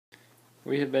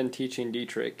We have been teaching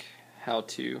Dietrich how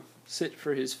to sit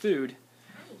for his food.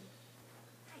 Hi.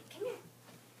 Hi, come here.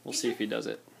 We'll see if he does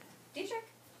it. Dietrich.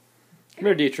 Come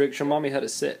here, Dietrich. Show Mommy how to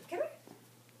sit. Come here.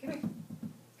 Come here.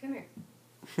 Come here.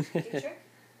 Dietrich.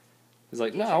 He's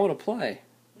like, no, I want to play.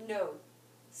 No.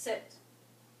 Sit.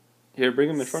 Here, bring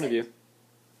him in front of Sit. you.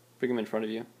 Bring him in front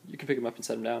of you. You can pick him up and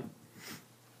set him down.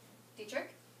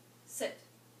 Dietrich. Sit.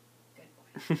 Good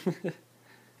boy.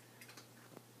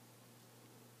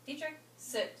 Dietrich.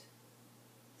 Sit.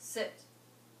 Sit.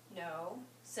 No.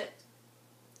 Sit.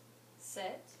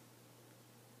 Sit.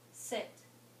 Sit.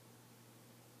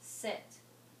 Sit.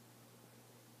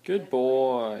 Good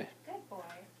boy. Good boy.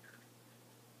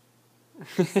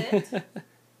 Sit. Good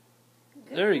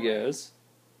There he boy. goes.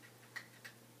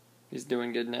 He's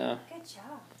doing good now. Good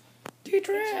job.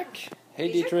 Dietrich!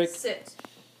 Hey, Dietrich. Sit.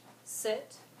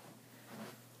 Sit.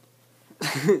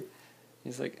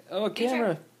 He's like, oh,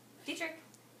 camera. Dietrich.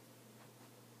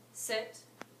 Sit.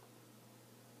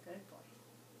 Good boy.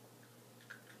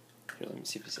 Here, let me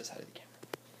see if he says hi to the camera.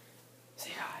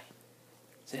 Say hi.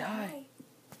 Say hi.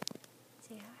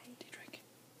 Say hi. Dietrich.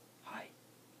 Hi.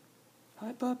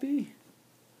 Hi, puppy.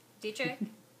 Dietrich.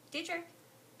 Dietrich.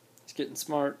 He's getting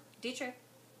smart. Dietrich.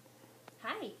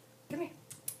 Hi. Come here.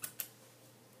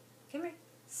 Come here.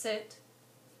 Sit.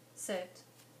 Sit.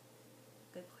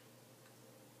 Good boy.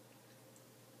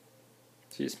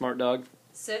 See a smart dog?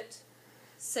 Sit.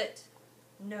 Sit.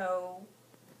 No.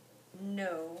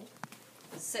 No.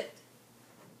 Sit.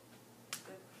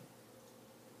 Good.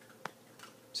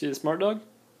 See the smart dog?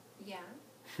 Yeah.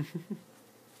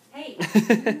 Hey. Come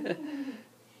here.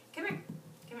 Come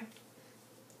here.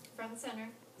 Front and center.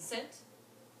 Sit.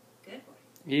 Good boy.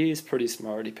 He's pretty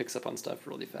smart. He picks up on stuff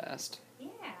really fast. Yeah.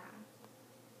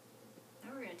 Now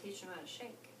we're going to teach him how to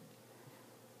shake.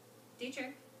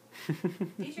 Dietrich.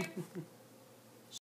 Dietrich.